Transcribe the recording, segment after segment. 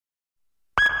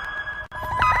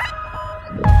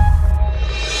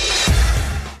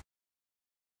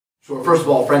Sure. First of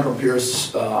all, Franklin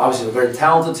Pierce, obviously a very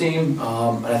talented team,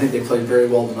 and I think they played very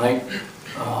well tonight.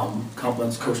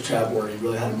 Compliments Coach Chadward, he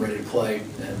really had them ready to play,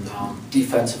 and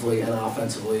defensively and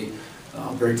offensively,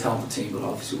 very talented team, but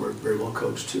obviously we're very well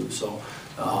coached too. So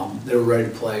they were ready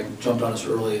to play, jumped on us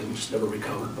early and just never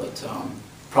recovered. But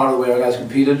proud of the way our guys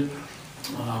competed,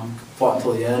 fought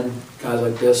until the end. Guys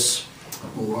like this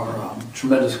who are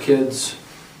tremendous kids,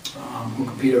 who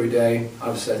compete every day.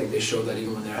 Obviously I think they showed that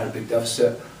even when they had a big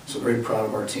deficit. So very proud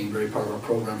of our team, very proud of our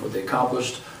program, what they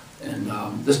accomplished. And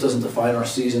this doesn't define our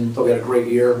season, but we had a great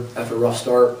year after a rough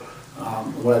start.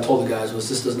 And what I told the guys was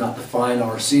this does not define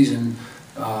our season,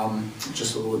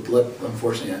 just a little blip,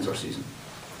 unfortunately, ends our season.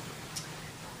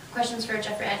 Questions for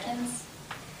Jeffery Adkins?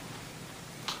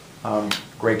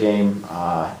 Great game.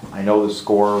 I know the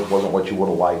score wasn't what you would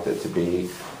have liked it to be,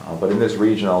 but in this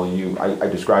regional, I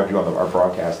described you on our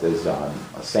broadcast as a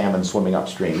salmon swimming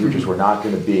upstream. You just were not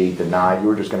going to be denied. You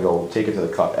were just going to go take it to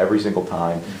the cup every single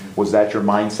time. Was that your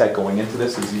mindset going into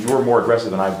this? You were more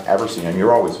aggressive than I've ever seen. I mean,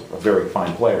 you're always a very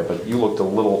fine player, but you looked a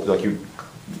little like you'd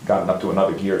gotten up to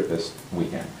another gear this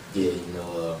weekend. Yeah,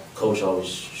 Coach always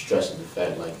stresses the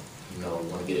fact, like, we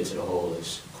want to get into the hole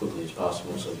as quickly as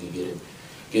possible so we can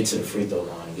get to the free throw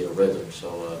line and get a rhythm.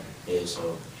 So, yeah,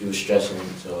 so he was stressing,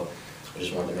 so I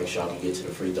just wanted to make sure I could get to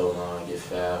the free throw line, get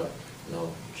fouled,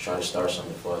 try to start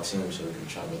something for our team so we can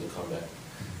try to make a comeback.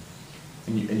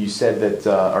 And you said that,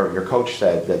 or your coach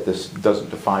said that this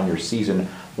doesn't define your season.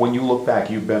 When you look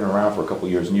back, you've been around for a couple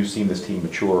of years and you've seen this team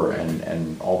mature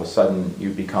and all of a sudden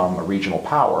you've become a regional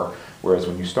power, whereas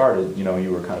when you started,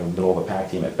 you were kind of a middle of the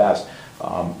pack team at best.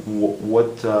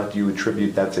 What do you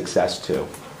attribute that success to?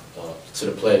 To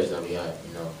the players that we have,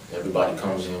 everybody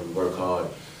comes in, we work hard,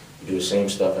 we do the same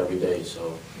stuff every day,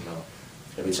 so,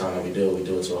 every time that we do it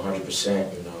to 100%,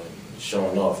 it's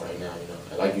showing off right now,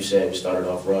 Like you said, we started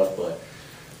off rough, but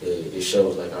it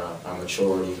shows, like, our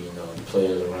maturity, the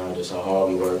players around us, how hard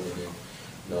we work, and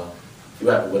then, if you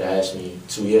would have asked me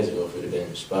 2 years ago if we'd have been in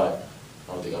the spot,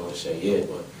 I don't think I would have said yeah,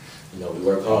 but, we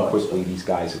work hard. Quickly, these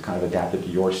guys have kind of adapted to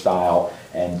your style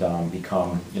and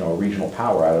become, a regional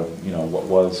power out of, what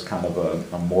was kind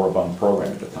of a moribund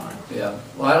program at the time. Yeah,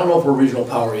 well, I don't know if we're regional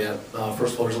power yet.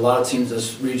 First of all, there's a lot of teams in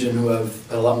this region who have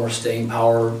had a lot more staying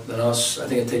power than us. I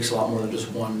think it takes a lot more than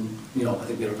just one, I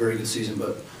think we had a very good season,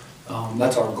 but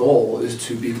that's our goal, is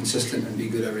to be consistent and be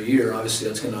good every year. Obviously,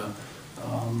 that's going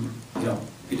to,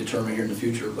 be determined here in the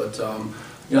future, but,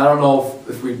 I don't know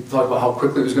if we talk about how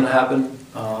quickly it was going to happen.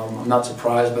 I'm not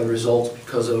surprised by the results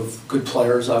because of good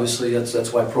players. Obviously,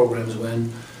 that's why programs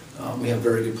win. We have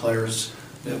very good players.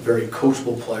 We have very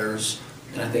coachable players,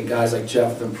 and I think guys like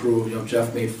Jeff have improved.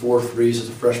 Jeff made 4 threes as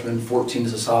a freshman, 14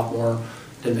 as a sophomore.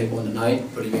 Didn't make one tonight,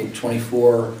 but he made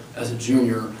 24 as a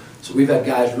junior. So we've had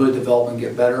guys really develop and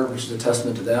get better, which is a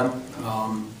testament to them.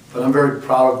 But I'm very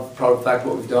proud of the fact of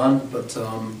what we've done. But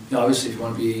obviously, if you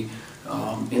want to be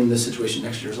in this situation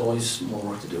next year, there's always more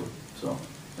work to do. So.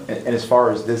 And as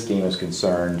far as this game is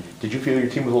concerned, did you feel your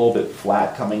team was a little bit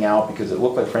flat coming out? Because it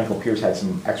looked like Franklin Pierce had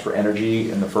some extra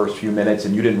energy in the first few minutes,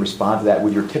 and you didn't respond to that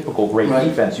with your typical great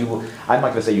defense. I'm not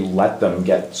going to say you let them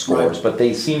get scores, but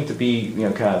they seemed to be,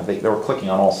 they were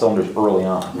clicking on all cylinders early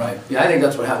on. Right. Yeah, I think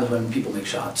that's what happens when people make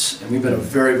shots. And we've been a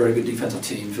very, very good defensive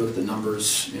team. If you look at the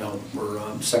numbers,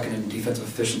 we're second in defensive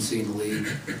efficiency in the league.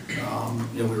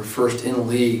 We were first in the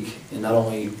league in not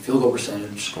only field goal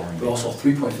percentage, but also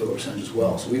 3-point field goal percentage as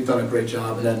well. So we've done a great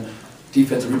job, and then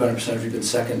defensive rebounding percentage, we've been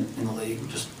second in the league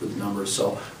just with the numbers.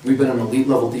 So we've been an elite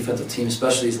level defensive team,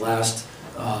 especially these last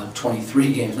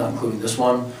 23 games, not including this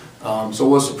one. So it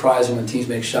was surprising when teams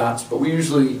make shots, but we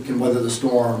usually can weather the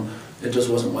storm. It just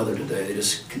wasn't weather today. They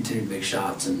just continued to make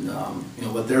shots, and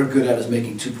what they're good at is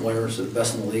making 2-pointers. They're the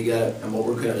best in the league at it, and what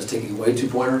we're good at is taking away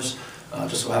 2-pointers.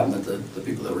 Just so happened that the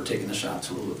people that were taking the shots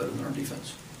were a little bit better than our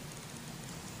defense.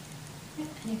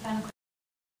 Any final questions?